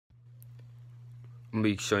I'm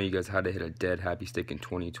going to be showing you guys how to hit a dead happy stick in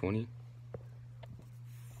 2020.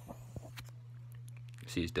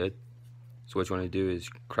 See, it's dead. So what you want to do is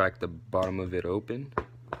crack the bottom of it open.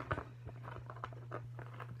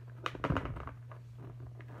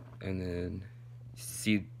 And then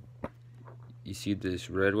you see this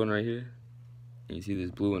red one right here? And you see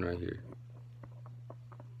this blue one right here.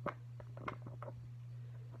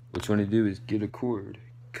 What you want to do is get a cord,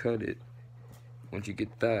 cut it. Once you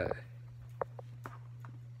get that,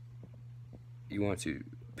 you want to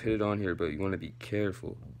put it on here, but you want to be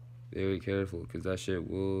careful, very careful, because that shit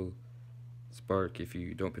will spark if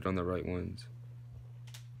you don't put on the right ones.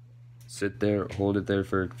 Sit there, hold it there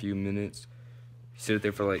for a few minutes. Sit it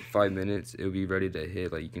there for like 5 minutes, it'll be ready to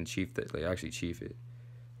hit. Like, you can chief that, like actually chief it.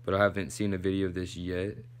 But I haven't seen a video of this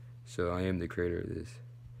yet, so I am the creator of this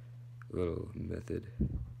little method.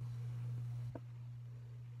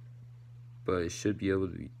 But it should be able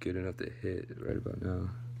to be good enough to hit right about now.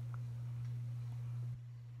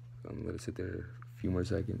 I'm gonna let it sit there a few more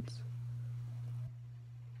seconds.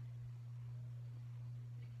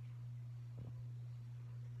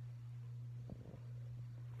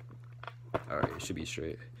 Alright, it should be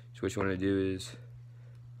straight. So what you want to do is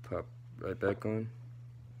pop right back on.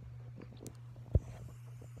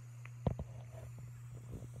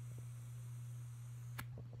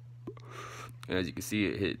 And as you can see,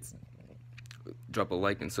 it hits. Drop a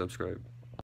like and subscribe.